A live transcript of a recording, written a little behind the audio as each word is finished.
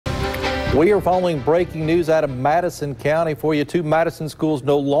We are following breaking news out of Madison County for you. 2 Madison schools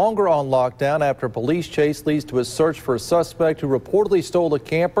no longer on lockdown after a police chase leads to a search for a suspect who reportedly stole a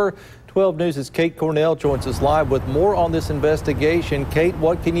camper. 12 News' Kate Cornell joins us live with more on this investigation. Kate,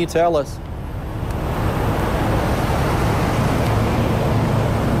 what can you tell us?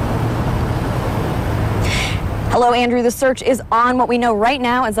 Hello, Andrew. The search is on. What we know right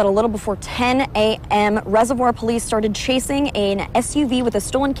now is that a little before 10 a.m., Reservoir Police started chasing an SUV with a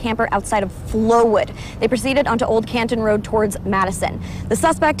stolen camper outside of Flowood. They proceeded onto Old Canton Road towards Madison. The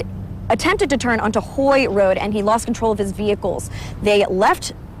suspect attempted to turn onto Hoy Road, and he lost control of his vehicles. They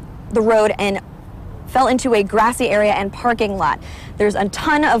left the road and fell into a grassy area and parking lot. There's a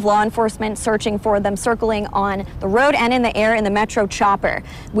ton of law enforcement searching for them, circling on the road and in the air in the Metro Chopper.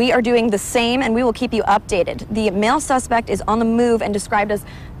 We are doing the same, and we will keep you updated. The male suspect is on the move and described as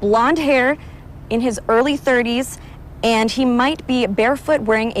blonde hair, in his early 30s, and he might be barefoot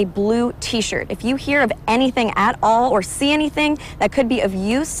wearing a blue t-shirt. If you hear of anything at all or see anything that could be of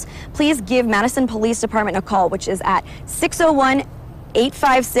use, please give Madison Police Department a call, which is at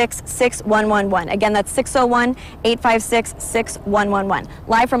 601-856-6111. Again, that's 601-856-6111.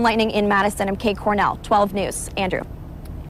 Live from Lightning in Madison, I'm Kate Cornell, 12 News. Andrew.